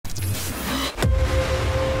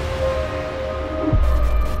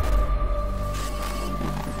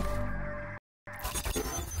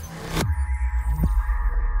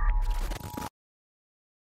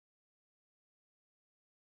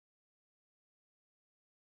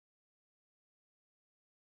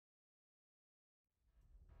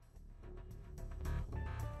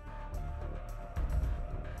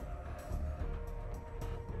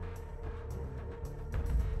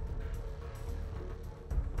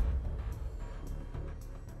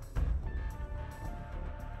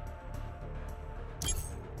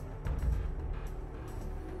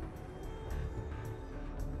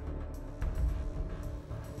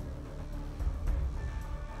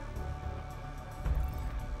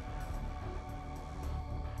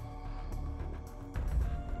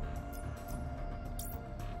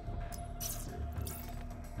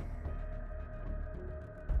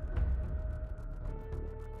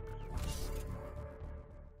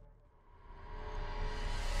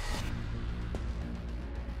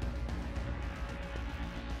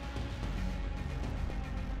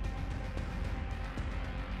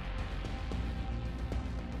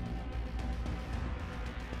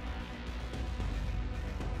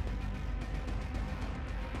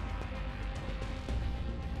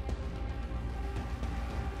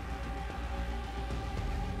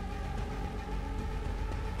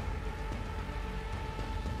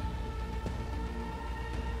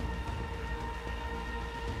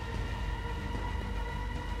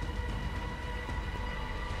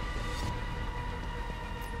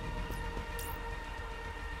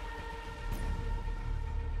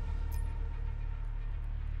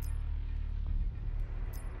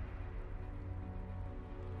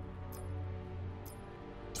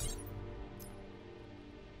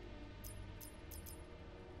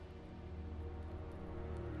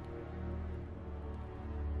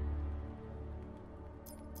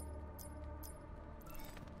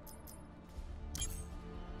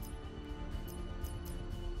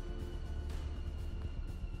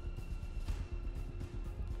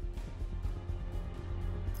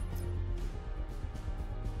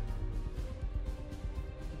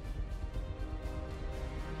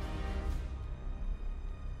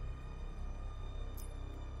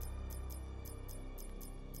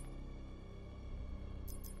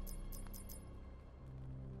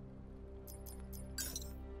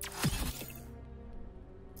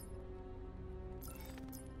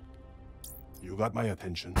You got my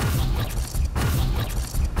attention.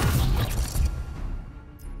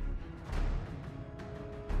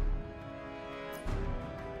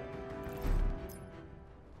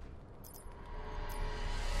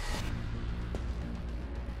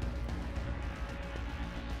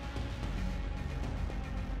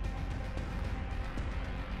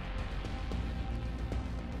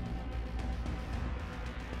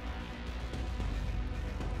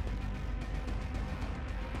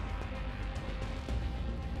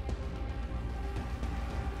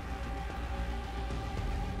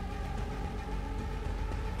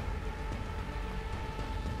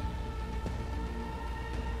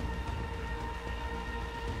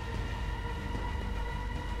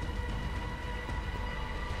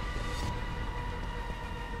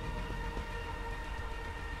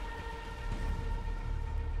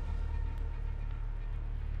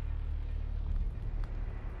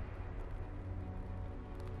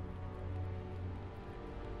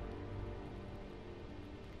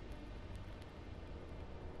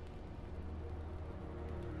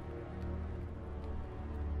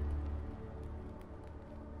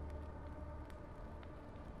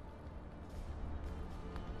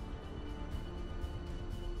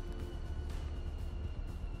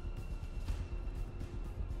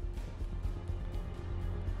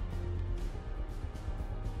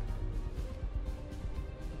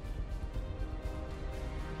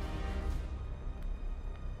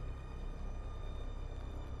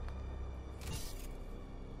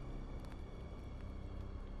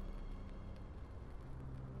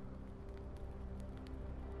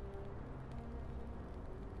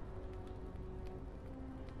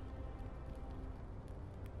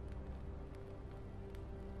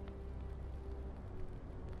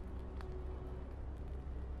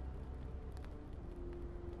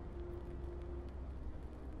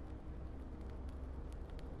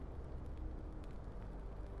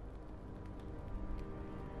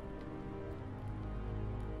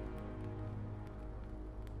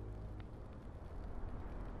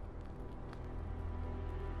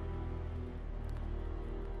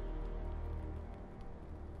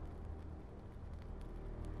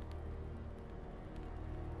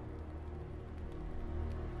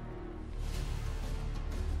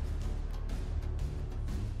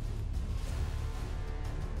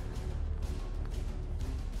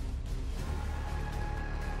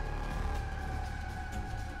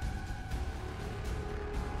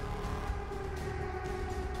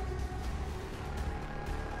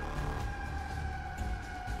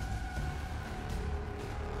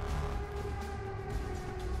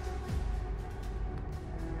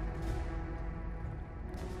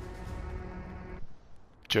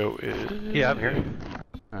 Joe is... Yeah, I'm here.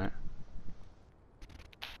 Alright.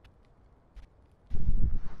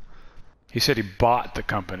 He said he bought the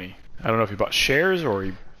company. I don't know if he bought shares or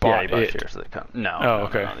he bought he bought it. shares of the company. No. Oh, no,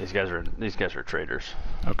 okay. No. These guys are traders.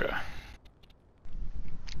 Okay.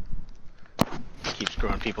 Keep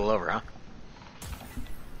screwing people over, huh?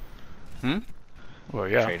 Hmm? Well,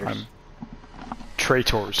 yeah.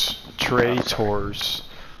 Traitors. Traitors.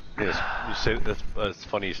 Yes, you said that's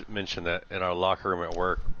funny you mentioned that. In our locker room at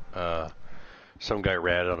work, some guy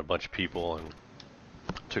ratted on a bunch of people and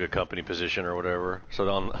took a company position or whatever. So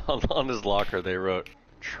on his locker they wrote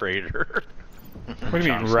traitor. What do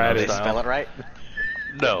you mean Did ratted? they spell it right?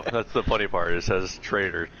 No, that's the funny part. It says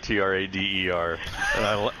traitor, Trader.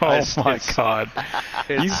 And Oh my god.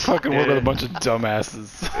 You fucking work with a bunch of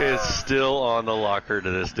dumbasses. It's still on the locker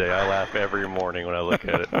to this day. I laugh every morning when I look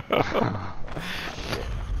at it.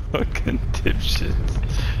 Fucking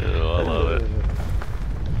dipshits. Oh, I love it.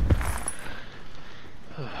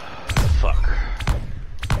 Fuck.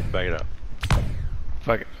 Back it up.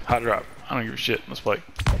 Fuck it. Hot drop. I don't give a shit. Let's play.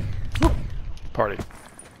 Party.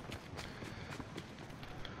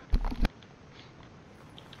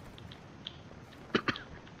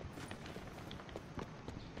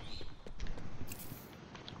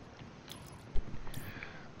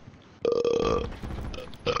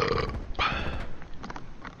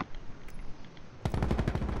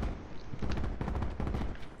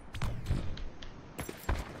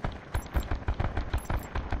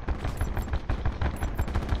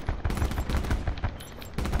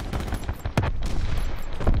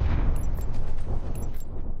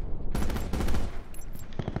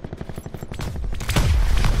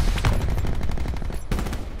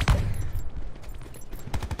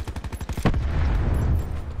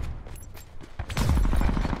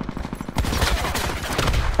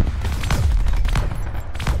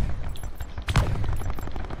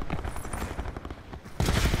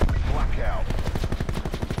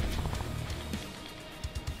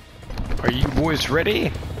 Are you boys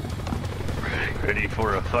ready? Ready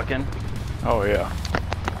for a fucking? Oh yeah.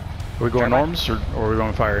 Are we going norms or are we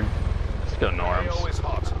going firing? Let's go norms.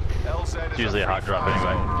 It's usually a hot drop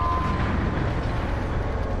anyway.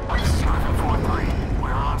 This is Sniper 4-3.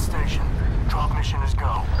 We're on station. Drop mission is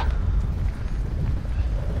go.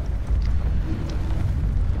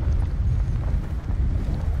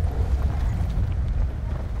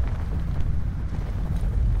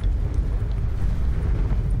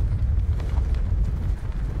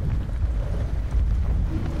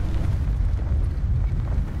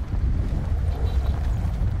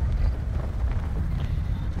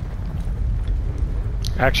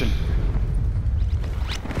 Action.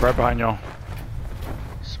 Right behind y'all.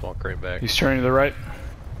 Smoke right back. He's turning to the right.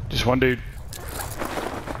 Just one dude.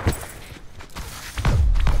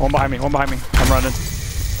 One behind me, one behind me. I'm running.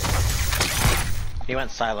 He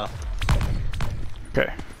went silo.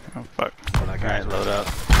 Okay. Oh fuck. Alright, load up.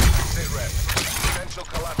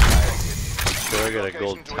 So I got a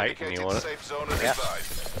gold Titan, you want it? Yeah.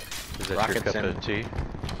 Is that Rockets your cup in. of tea?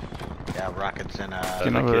 Yeah, rockets in Get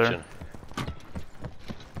In the over there. kitchen.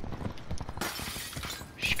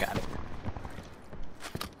 She got it.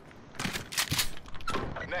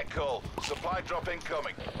 Net call. Supply drop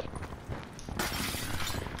incoming.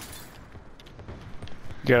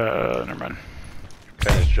 Never mind.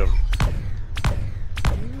 Okay, just jump. I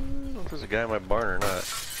don't know if there's a guy in my barn or not.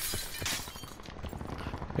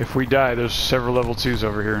 If we die, there's several level 2s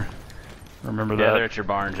over here. Remember Yeah, they're that. at your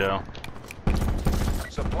barn, Joe.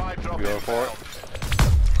 Supply drop You going for it?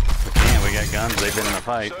 inbound. Man, we got guns. They've been in a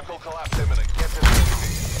fight. Circle collapse imminent. Get to safety.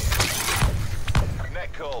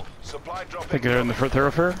 Net call. Supply drop I think they're in the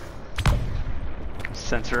thoroughfare.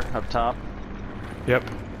 Sensor up top. Yep.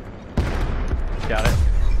 Got it.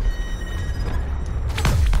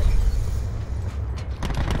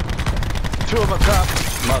 Two of them up top.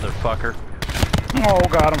 Motherfucker. Oh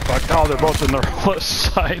god, I'm fucked. Oh, they're both in their left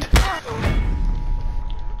side.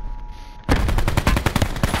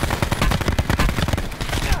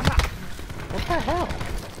 What the hell?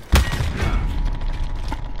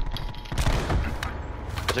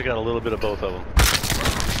 I took out a little bit of both of them.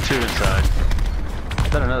 Two inside.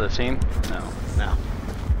 Is that another team? No. No.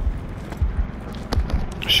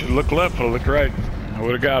 Should look left, but look right. I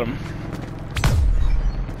would have got him.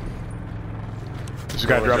 There's a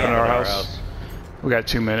guy dropping in our house. We got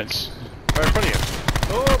 2 minutes. Right in front of you.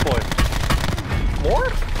 Oh boy.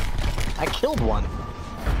 More? I killed one.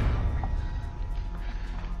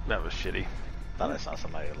 That was shitty. Thought I saw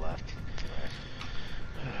somebody left.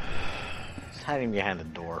 He's hiding behind the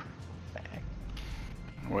door.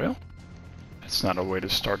 Well, that's not a way to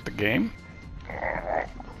start the game.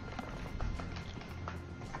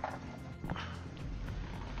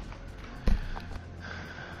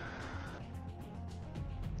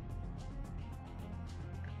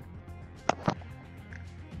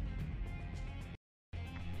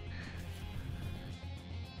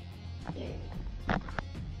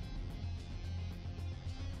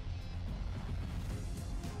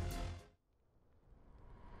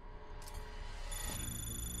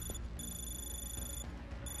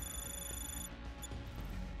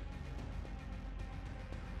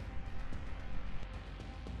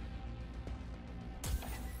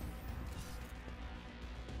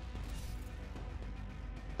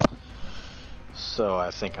 So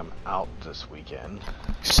I think I'm out this weekend.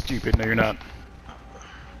 Stupid, no you're not.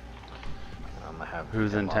 I'm gonna have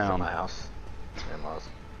Who's in in-laws town? At my house. In-laws.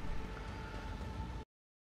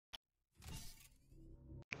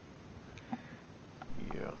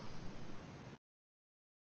 Yeah.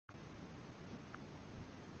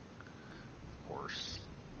 Of course.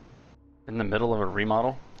 In the middle of a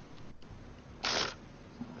remodel?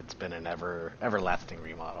 It's been an everlasting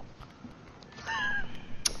remodel.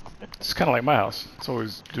 It's kind of like my house. It's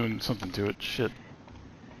always doing something to it. Shit.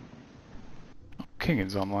 Oh,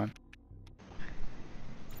 Kingan's online.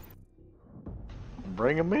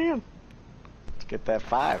 Bring him in. Let's get that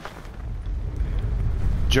 5.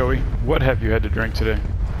 Joey, what have you had to drink today?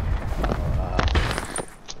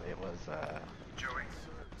 It was Joey,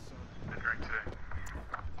 I drank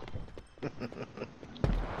today.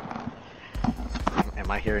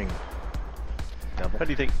 Am I hearing double? How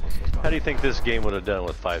do you think this game would have done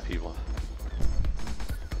with 5 people?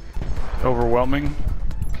 Overwhelming.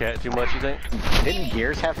 Cat too much, you think? Didn't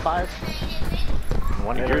Gears have 5?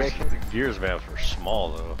 One iteration? Gears maps were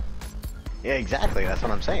small though. Yeah, exactly. That's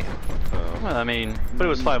what I'm saying. Well, I mean... But it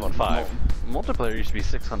was 5 on 5. Multiplayer used to be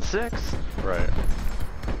 6 on 6. Right.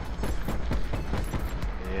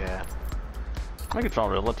 Yeah. I could fall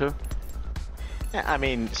relative. Yeah, I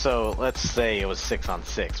mean, so let's say it was 6 on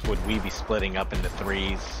 6. Would we be splitting up into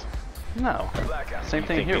 3s No. Blackout. Same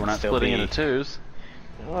thing think here. we'd We're not still splitting be- into twos.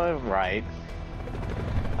 Well, right.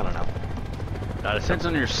 I don't know. It depends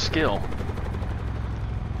on your skill.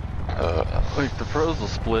 Like the pros will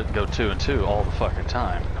split and go 2 and 2 all the fucking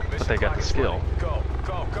time, but they got the skill. Go,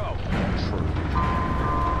 go, go.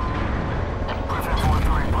 Griffin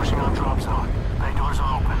 4-3 pushing on drop zone. Bay doors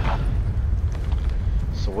are open.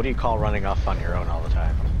 So what do you call running off on your own all the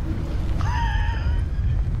time?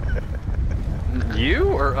 You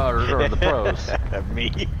or the pros?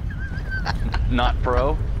 Me. Not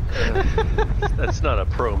pro. That's not a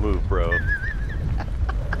pro move, bro.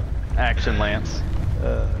 Action Lance.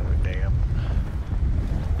 Damn.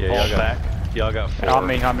 Yeah, Hold y'all got, back. y'all got 4. On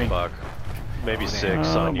me. Fuck. Maybe 6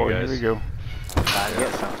 Oh on you boy, guys. here we go. Time to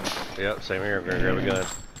get something. Yep, same here. I'm gonna grab a gun.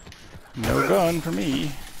 No gun for me,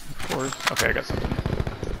 of course. Okay, I got something.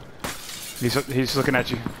 He's looking at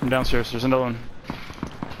you from downstairs. There's another one.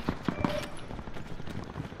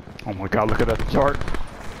 Oh my god, look at that dart.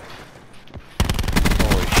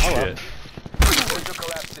 Holy shit. Window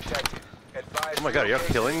collapse detected. Advise Oh my god, are y'all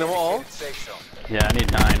relocation killing them to all? indicated safe zone. Yeah, I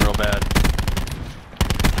need 9 real bad.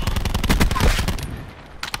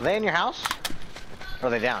 Are they in your house? Or are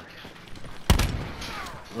they down?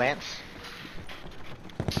 Lance?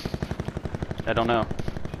 I don't know.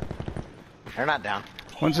 They're not down.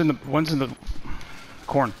 One's in the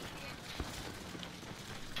corn.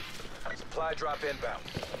 Supply drop inbound.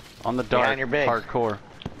 On the dart, Behind your big. hardcore.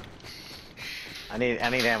 I need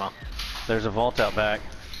ammo. There's a vault out back.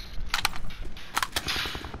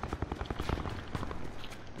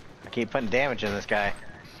 I keep putting damage in this guy.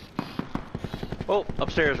 Oh,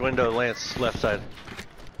 upstairs window, Lance, left side.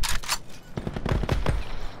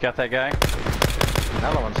 Got that guy?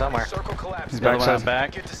 Another one somewhere. Circle collapse. He's The other one backside. out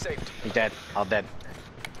back. Get to safety. He's dead. All dead.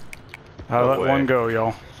 I'll let way. one go,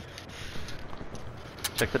 y'all.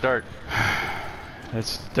 Check the dart.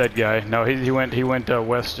 It's dead guy. No, he went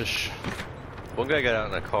westish. One guy got out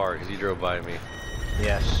in a car because he drove by me.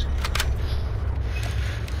 Yes.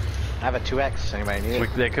 I have a 2X. Anybody need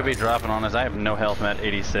it? They could be dropping on us. I have no health. I'm at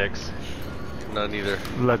 86. None either.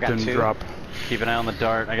 Let got them 2. drop. Keep an eye on the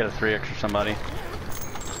dart. I got a 3X for somebody.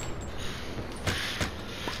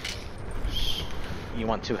 You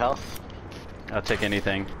want 2 health? I'll take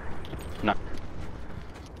anything. No,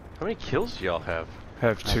 How many kills do y'all have?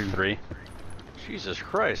 Have I have 2. 3. Jesus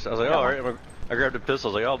Christ. I was like, Yeah. oh, alright. I grabbed a pistol.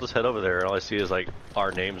 I was like, oh, I'll just head over there. And all I see is like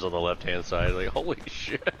our names on the left hand side. Like, holy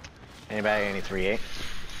shit. Anybody any 3.8?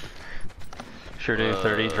 Sure do.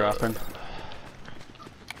 30 dropping.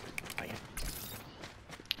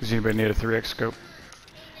 Does anybody need a 3x scope?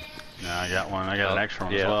 No, I got one. I got an extra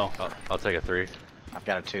one yeah, as well. I'll take a 3. I've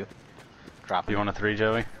got a 2. Drop it. You want a 3,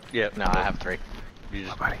 Joey? Yep. No, I have 3. You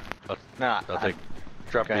just, Buddy. No, I'll take.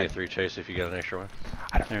 Drop Go me a ahead. 3, Chase, if you got an extra one.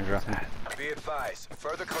 They're dropping. Be advised.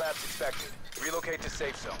 Further collapse expected. Relocate to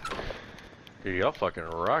safe zone. Dude, y'all fucking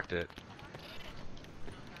rocked it.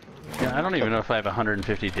 Yeah, I don't even know if I have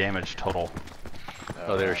 150 damage total.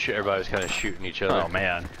 Oh, they were everybody was kind of shooting each other. Oh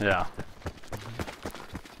man, yeah.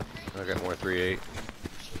 I got more 3.8.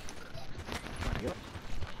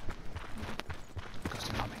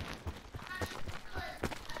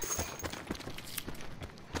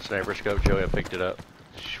 Sniper scope, Joey, I picked it up.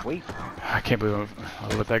 Sweet. I can't believe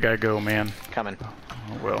I let that guy go, man. Coming.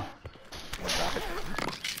 Oh well. We'll drop it.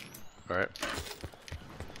 Alright.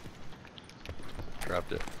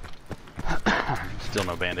 Dropped it. Still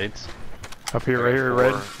no band-aids. Up here, right here,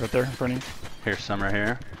 red, right there in front of you. Here's some right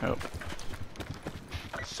here. Oh,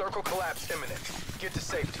 Circle collapse imminent. Get to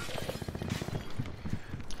safety.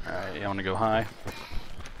 Alright, you want to go high?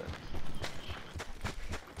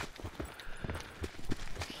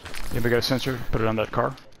 anybody got a sensor? Put it on that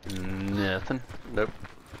car. Nothing. Nope.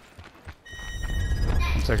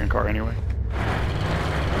 Second car anyway.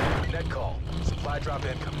 Net call. Supply drop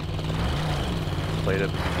incoming. Played up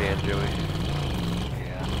if you can,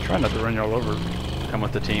 Joey. Try not to run y'all over. Come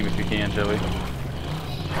with the team if you can, Joey.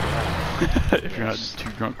 If you're not too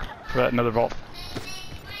drunk for that another vault.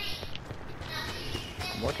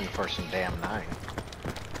 I'm looking for some damn 9. I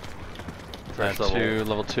Fresh have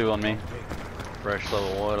level 2 on me. Fresh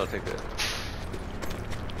level 1, I'll take that.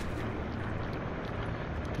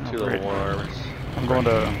 Oh, 2 great. level 1 armors. I'm going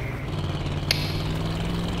to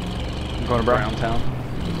Brown. Browntown.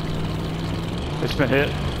 It's been hit.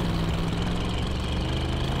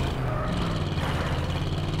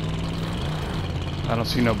 I don't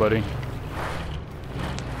see nobody.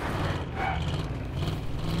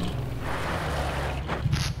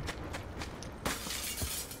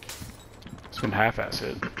 It's been half-ass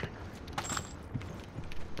hit.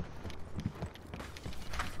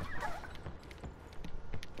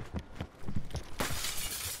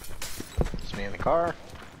 Somebody in the car.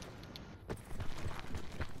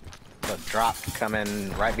 The drop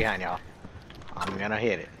coming right behind y'all. I'm gonna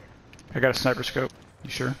hit it. I got a sniper scope. You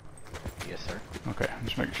sure? Yes, sir. Okay, I'm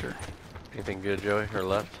just making sure. Anything good, Joey, or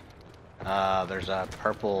left? There's a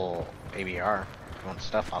purple ABR. You want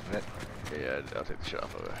stuff off of it? Yeah, I'll take the shot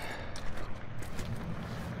off of it.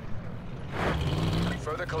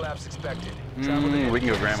 Further collapse expected. We can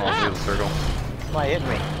go grandma through the circle. Somebody hit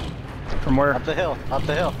me. From where? Up the hill. Up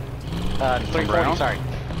the hill. 340, Brown? sorry.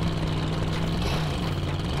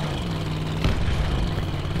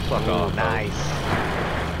 Fuck Ooh, off. nice.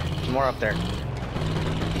 There's more up there. I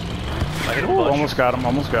hit a Ooh, bunch. almost got him.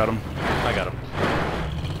 Almost got him. I got him.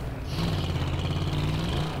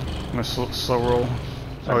 I'm gonna slow roll.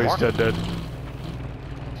 there Oh, he's more? dead.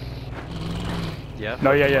 Yeah.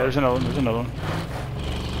 No, yeah. There's another one. There's another one.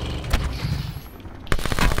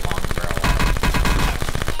 Long barrel.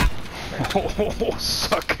 Oh,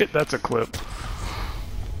 suck it. That's a clip.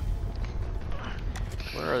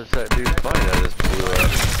 Where is that dude's body that just blew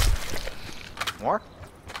up? More?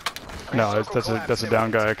 No, that's a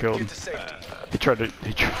down guy I killed. Get to safety.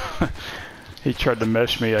 He tried to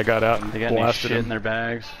mesh me. I got out and They got any blasted shit in him. their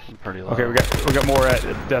bags? I'm pretty low. Okay, we got more at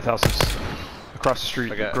death houses across the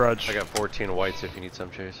street. I got Garage. 14 whites if you need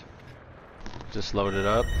some, Chase. Just load it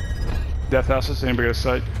up. Death houses. Anybody got a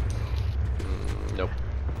sight? Nope.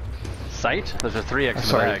 Sight? There's a 3x in the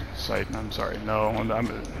Sorry, bag. sight. I'm sorry. No, I'm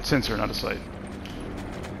a sensor, not a sight.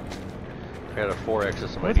 I got a 4x of Where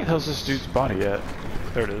somebody. the hell's this dude's body at?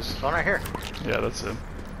 There it is. One right here. Yeah, that's it.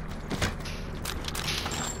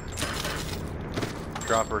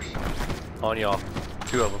 Droppers. On y'all.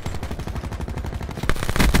 2 of them.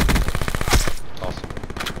 Awesome.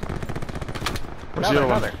 Where's the other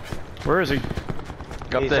one? Where is he?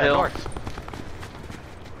 Up He's the hill. north.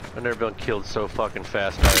 I've never been killed so fucking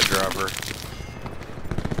fast by a dropper.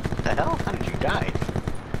 What the hell? How did you die?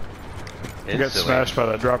 He got smashed by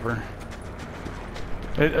that dropper.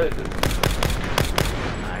 I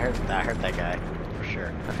heard that guy for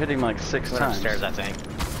sure. I've hit him like 6 Went times. upstairs, I think. Out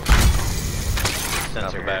the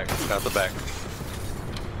Sensor back. Out the back.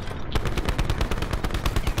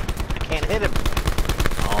 I can't hit him.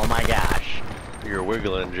 Oh my gosh. You're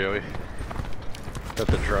wiggling, Joey. Got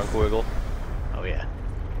the drunk wiggle. Oh yeah.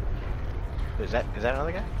 Is that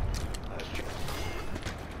another guy? Oh, that's Joe.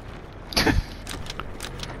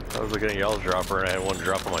 I was looking at y'all's dropper and I had one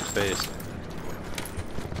drop on my face.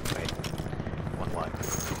 Wait. One what?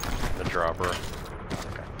 The dropper.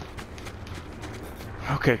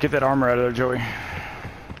 Okay, get that armor out of there, Joey.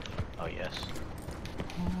 Oh yes.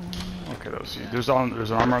 Okay, that was you. There's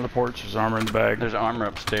an armor on the porch. There's armor in the bag. There's armor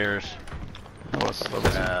upstairs. That was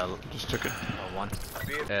just took it. Oh, one.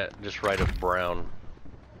 Just right of Brown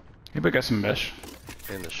Anybody got some mesh?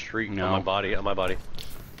 in the street No. on my body.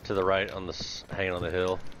 To the right on the hanging on the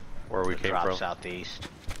hill where we came Drop from. southeast.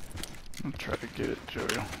 I'll try to get it, Joey.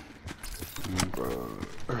 Should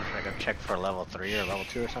I go check for level 3 or level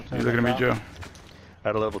 2 or something? You looking at me, Joe?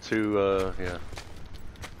 At a level 2, yeah.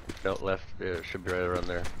 No, left. Yeah, it should be right around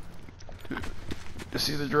there. To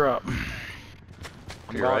see the drop. I'm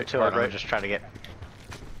You're going right, to it. hard I'm right. just trying to get.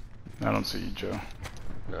 I don't see you, Joe.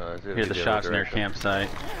 No, it'd Hear be the other shots near direction. campsite.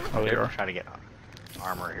 Oh, they are. Try to get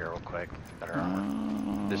armor here real quick. Better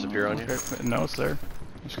armor. Disappear on you? Okay, no, it's there.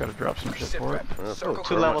 Just gotta drop some shit Sit for it. rep. Oh, Circle 2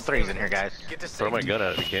 throw level my- 3s in here, guys. Get to Throw my safety. gun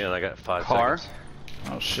at it if you can. I got 5 Car? seconds.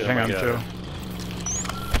 Oh shit, Yeah, hang on, my Joe. God.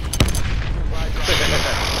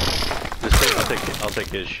 Just take, I'll take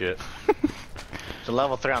his shit. There's a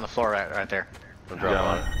level 3 on the floor right there. I'll drop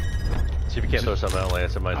on it. See if you can't throw something out,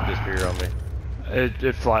 Lance. It might disappear on me.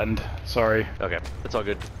 It flattened. Sorry. Okay, it's all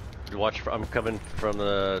good. Watch. I'm coming from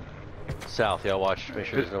the south. Yeah, watch. Make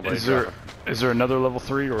sure there's nobody. Is there another level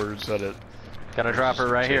 3 or is that it? Got a dropper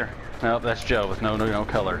right here. No, that's Joe with no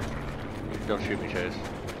color. Don't shoot me, Chase.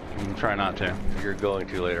 Try not to. You're going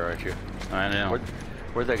to later, aren't you? I know.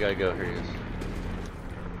 Where'd that guy go? Here he is.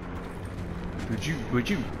 Would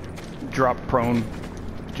you drop prone,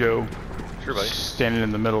 Joe? Sure, buddy. Standing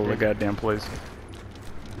in the middle of the goddamn place.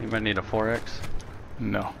 Anybody need a 4x?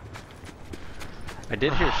 No. I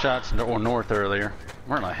did hear shots north earlier.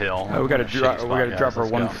 We're on a hill. We gotta Shitty drop. spot, We gotta guys. drop our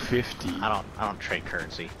Let's go. 150. I don't trade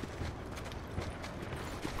currency.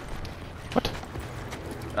 What?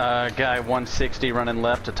 Guy 160 running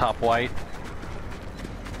left to top white.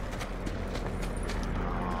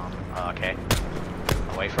 Okay.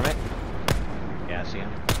 Away from it. Yeah, I see him.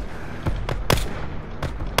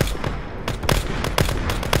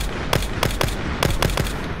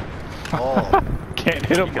 Oh, Can't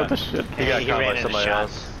hit him with the shit. He got he caught ran by into somebody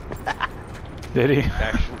shots. else. Did he?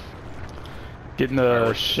 Action. Get in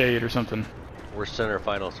the shade or something. We're center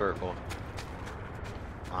final circle.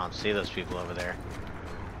 I don't see those people over there.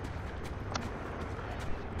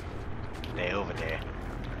 They over there.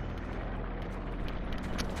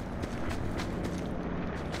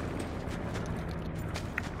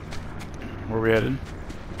 Where we headed?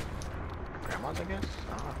 Grandma's, I guess?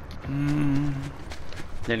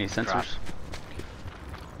 Any sensors? Drop.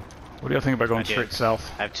 What do y'all think about going I do. straight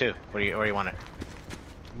south? I have two. Where do you want it?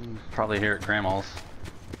 Probably here at Grandma's.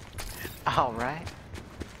 Alright.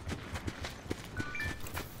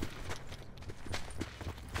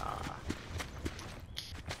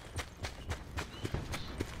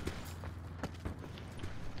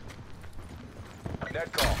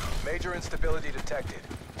 Net call. Major instability detected.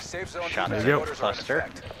 Safe zone Shot There you defense go. orders are in Cluster.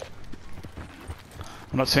 effect.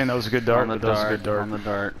 I'm not saying that was a good dart, On the but that was a dart. good dart. On the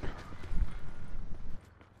dart.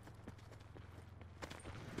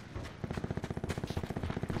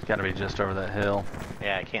 It's got to be just over that hill.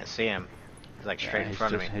 Yeah, I can't see him. He's like straight in he's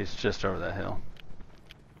front just, of me. He's just over that hill.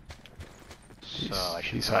 So I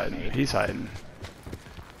should He's throw a hiding. nade. He's hiding.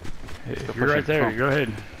 Hey, if Go you're push right it. there, Come on. go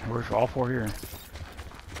ahead. We're all four here.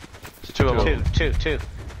 It's two of them. Two.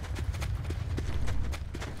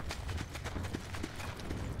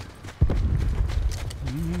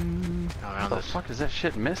 Around What the this. fuck is that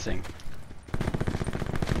shit missing?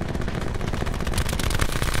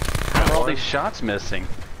 How are all these shots missing?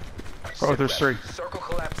 Oh, there's three. Circle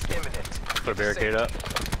collapse imminent. Put a barricade up.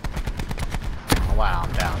 Oh wow,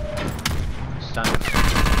 I'm down. Stunned.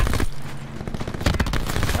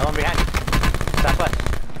 No one behind you. Southwest.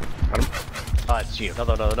 Oh, it's you.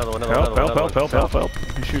 Another one, another one, Help.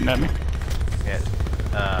 He's shooting at me.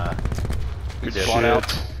 Yeah. Good dead. shit.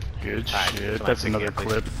 out. Good Alright, shit. come on, That's pick another it up, please.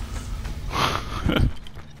 clip.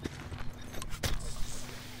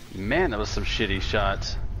 Man, that was some shitty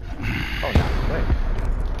shots. Oh, not quick.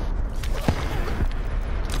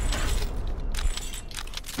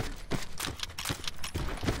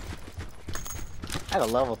 I had a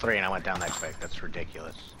level 3 and I went down that quick. That's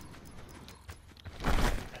ridiculous.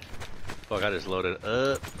 Fuck, I just loaded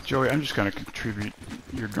up. Joey, I'm just gonna contribute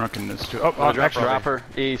your drunkenness to. Oh, Dropper, actually, dropper,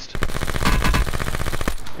 east.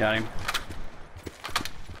 Got him.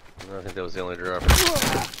 I think that was the only dropper.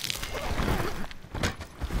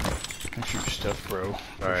 Don't shoot your stuff, bro.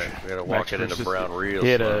 Alright, we gotta Max walk it into versus- brown real He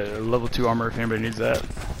had slow. a level 2 armor if anybody needs that.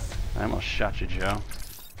 I almost shot you, Joe.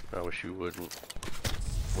 I wish you wouldn't.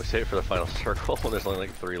 We save it for the final circle. There's only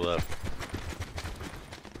like 3 left.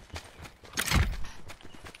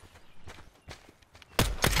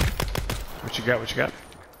 What you got? What you got?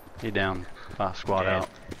 He down. Squad Dead. out.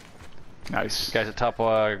 Nice. Guys at top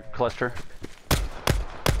cluster.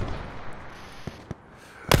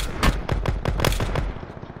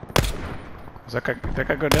 Does that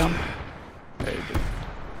guy go down? Yeah, he did.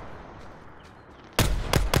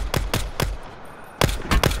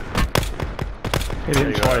 Hit him There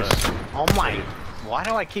you go. twice. Oh my. Why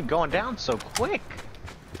do I keep going down so quick?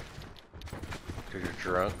 Because you're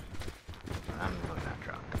drunk. I'm really not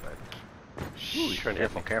drunk, but. Ooh, he's trying to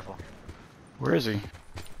hit me. Careful. Where is he?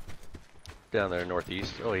 Down there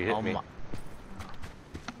northeast. Oh, he hit Oh me. my.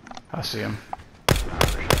 I see him.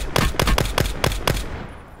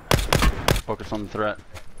 Focus on the threat.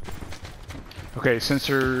 Okay,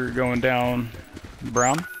 sensor going down.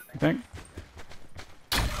 Brown, I think.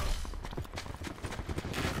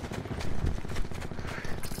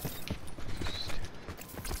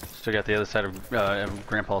 Still got the other side of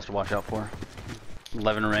Grandpa's to watch out for.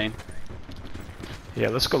 11 rain. Yeah,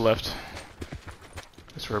 let's go left.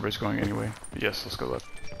 That's where everybody's going anyway. Yes, let's go left.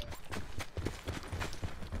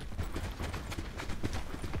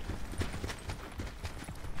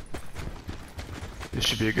 This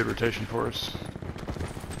should be a good rotation for us.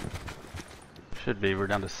 Should be. We're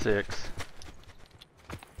down to 6.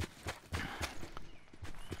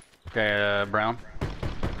 Okay, Brown.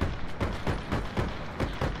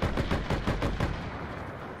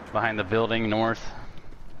 Behind the building, north.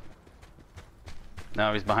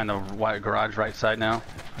 No, he's behind the white garage right side now.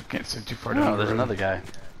 I can't see too far down. Oh, the there's road. another guy.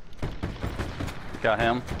 Got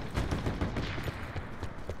him.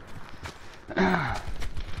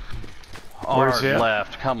 Where is Hard he at?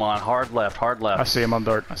 left. Come on, hard left, hard I left. see him on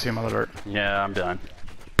dart. I see him on the dart. Yeah, I'm done.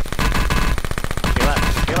 He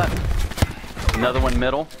left. Another one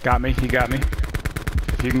middle. Got me. He got me.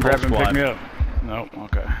 If you can grab him, and pick squad. me up. Nope.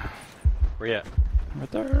 Okay. Where you at?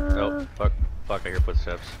 Right there. Oh, fuck. Fuck, I hear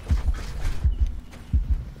footsteps.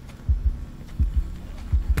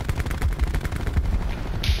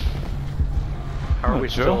 How are we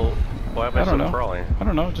Joe? still... Why am I I don't still know. crawling? I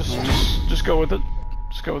don't know. Just go with it.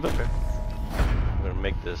 Just go with it. I'm gonna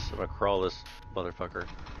make this... I'm gonna crawl this motherfucker.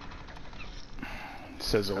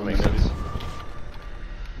 Says That makes sense.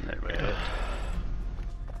 There we go.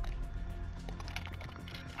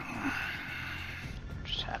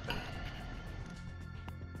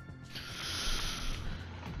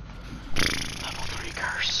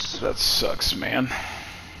 sucks, man.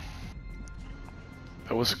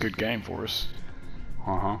 That was a good game for us.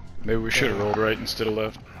 Uh-huh. Maybe we should have rolled right instead of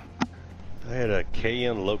left. I had a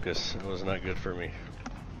KN Locust. It was not good for me.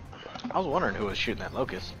 I was wondering who was shooting that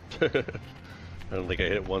locust. I don't think I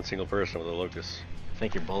hit one single person with a Locust. I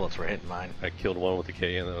think your bullets were hitting mine. I killed one with the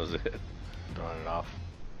KN, that was it. Throwing it off.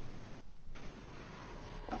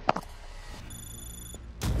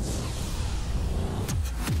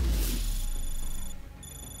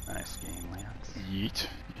 Nice game, Lance. Yeet.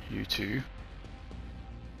 You too.